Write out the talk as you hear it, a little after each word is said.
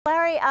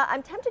Mary,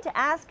 I'm tempted to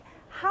ask,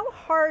 how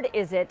hard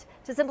is it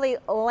to simply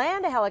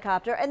land a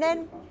helicopter and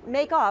then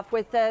make off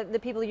with the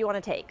people you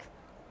want to take?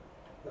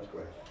 That's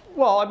great.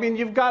 Well, I mean,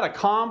 you've got a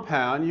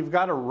compound, you've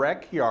got a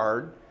rec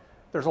yard.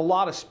 There's a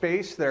lot of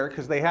space there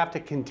because they have to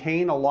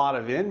contain a lot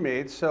of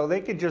inmates, so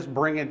they could just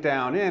bring it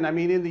down in. I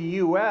mean, in the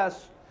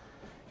U.S.,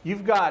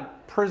 you've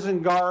got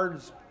prison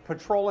guards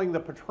patrolling the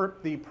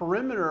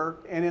perimeter,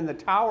 and in the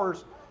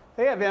towers,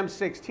 they have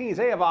M16s.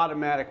 They have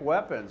automatic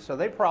weapons, so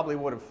they probably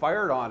would have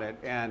fired on it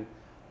and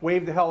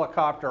waved the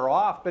helicopter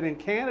off. But in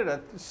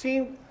Canada,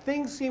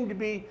 things seem to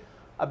be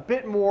a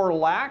bit more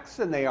lax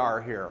than they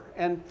are here.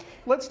 And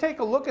let's take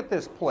a look at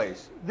this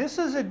place. This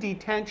is a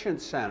detention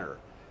center.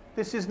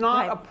 This is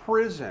not a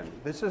prison.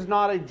 This is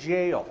not a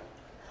jail.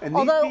 And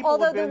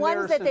although the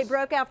ones that they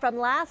broke out from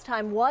last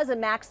time was a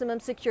maximum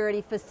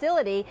security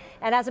facility.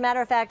 And as a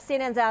matter of fact,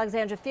 CNN's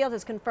Alexandra Field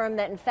has confirmed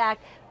that, in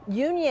fact,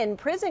 union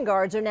prison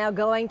guards are now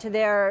going to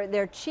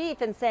their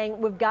chief and saying,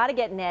 we've got to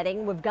get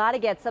netting, we've got to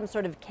get some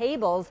sort of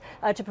cables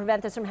to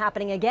prevent this from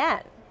happening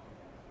again.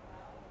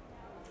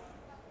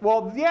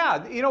 Well,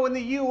 yeah, you know, in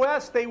the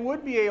U.S., they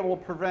would be able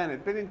to prevent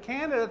it. But in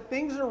Canada,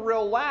 things are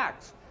real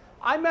lax.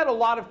 I met a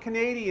lot of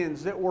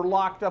Canadians that were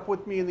locked up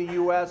with me in the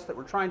U.S. that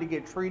were trying to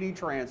get treaty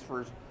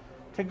transfers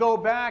to go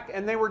back,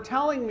 and they were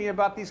telling me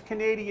about these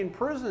Canadian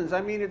prisons.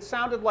 I mean, it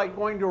sounded like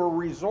going to a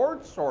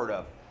resort, sort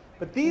of.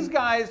 But these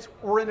guys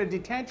were in a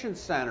detention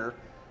center.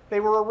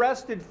 They were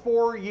arrested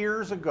 4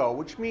 years ago,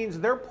 which means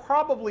they're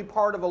probably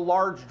part of a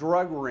large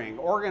drug ring,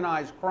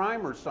 organized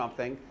crime or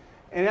something.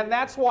 And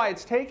that's why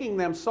it's taking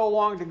them so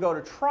long to go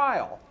to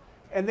trial.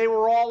 And they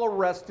were all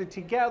arrested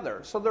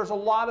together. So there's a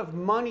lot of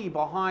money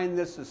behind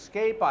this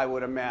escape, I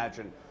would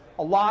imagine.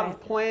 A lot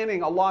of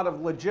planning, a lot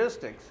of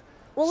logistics.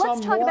 Well, let's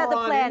talk about the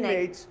planning.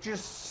 Inmates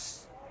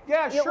just,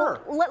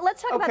 sure. Well,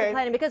 let's talk about the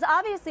planning, because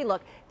obviously,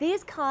 look,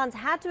 these cons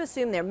had to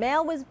assume their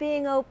mail was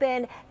being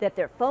opened, that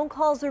their phone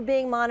calls were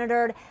being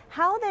monitored.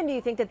 How then do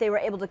you think that they were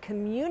able to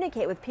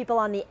communicate with people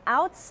on the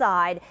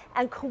outside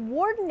and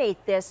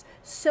coordinate this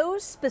so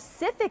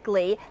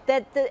specifically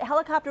that the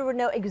helicopter would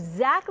know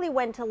exactly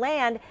when to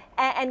land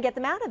and get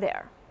them out of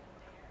there?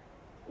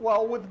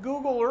 Well, with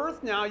Google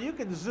Earth now, you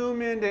can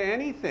zoom into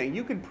anything.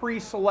 You can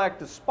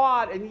pre-select a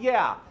spot, and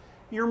yeah,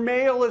 your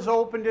mail is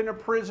opened in a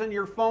prison,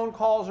 your phone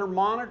calls are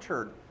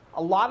monitored.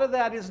 A lot of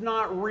that is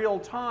not real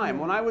time.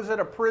 When I was at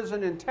a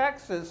prison in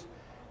Texas,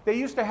 they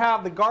used to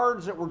have the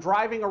guards that were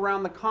driving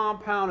around the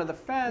compound of the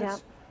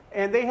fence,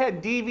 and they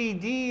had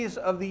DVDs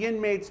of the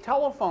inmates'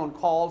 telephone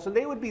calls, and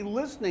they would be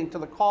listening to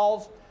the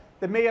calls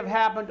that may have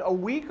happened a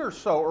week or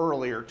so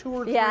earlier, 2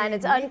 or 3 Yeah, and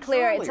it's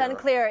unclear.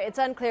 earlier. It's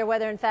unclear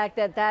whether, in fact,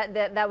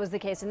 that was the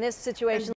case in this situation.